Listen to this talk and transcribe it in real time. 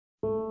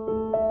Born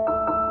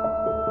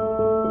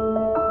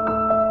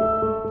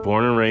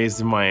and raised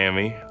in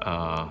Miami.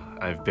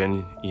 I've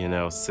been,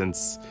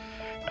 since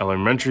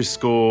elementary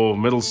school,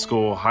 middle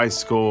school, high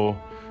school.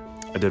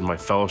 I did my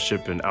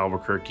fellowship in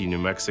Albuquerque, New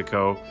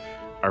Mexico.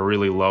 I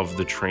really loved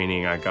the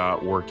training I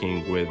got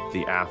working with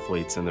the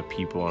athletes and the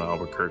people in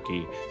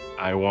Albuquerque.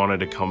 I wanted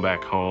to come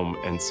back home,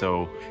 and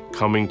so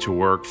coming to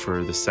work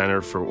for the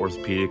Center for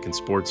Orthopedic and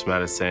Sports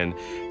Medicine,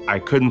 I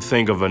couldn't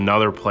think of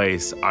another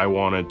place I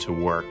wanted to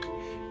work.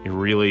 It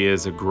really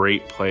is a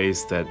great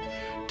place that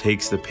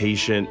takes the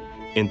patient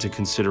into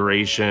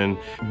consideration.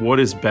 What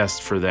is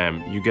best for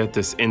them? You get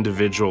this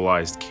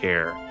individualized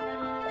care.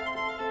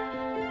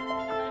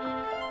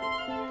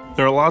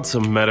 There are lots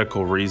of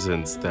medical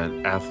reasons that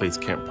athletes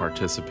can't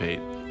participate.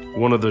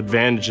 One of the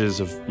advantages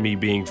of me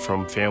being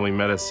from family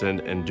medicine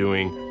and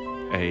doing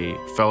a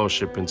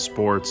fellowship in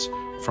sports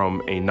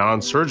from a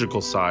non-surgical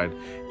side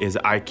is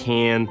I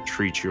can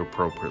treat you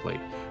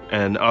appropriately.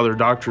 And other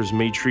doctors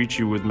may treat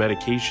you with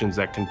medications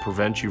that can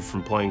prevent you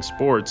from playing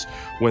sports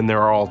when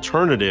there are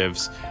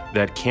alternatives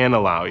that can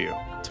allow you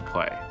to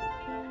play.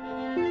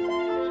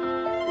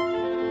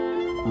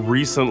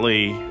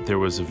 Recently, there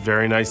was a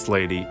very nice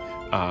lady,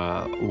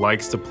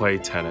 likes to play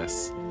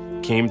tennis,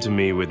 came to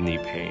me with knee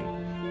pain.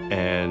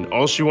 And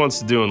all she wants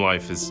to do in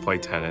life is play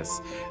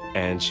tennis.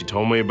 And she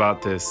told me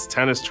about this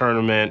tennis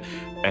tournament,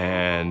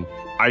 and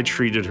I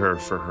treated her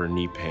for her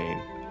knee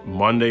pain.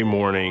 Monday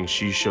morning,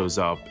 she shows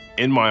up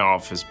in my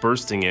office,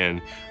 bursting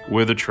in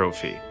with a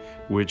trophy,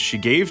 which she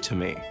gave to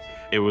me.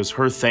 It was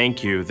her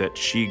thank you that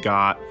she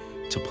got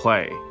to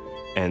play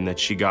and that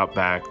she got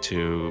back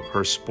to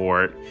her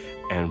sport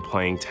and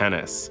playing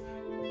tennis.